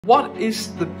What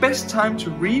is the best time to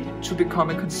read to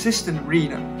become a consistent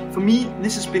reader? For me,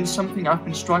 this has been something I've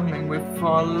been struggling with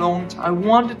for a long time. I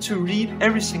wanted to read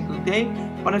every single day,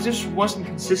 but I just wasn't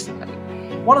consistent at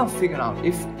it. What I've figured out,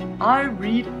 if I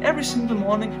read every single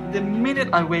morning, the minute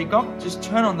I wake up, just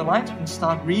turn on the light and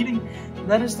start reading,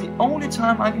 that is the only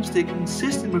time I can stay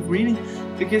consistent with reading.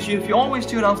 Because if you always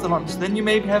do it after lunch, then you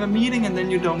maybe have a meeting and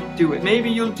then you don't do it. Maybe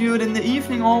you'll do it in the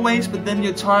evening always, but then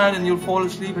you're tired and you'll fall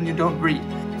asleep and you don't read.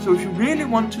 So if you really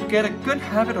want to get a good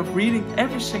habit of reading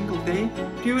every single day,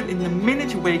 do it in the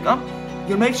minute you wake up.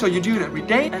 You'll make sure you do it every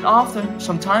day, and after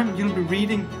some time you'll be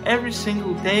reading every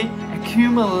single day,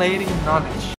 accumulating knowledge.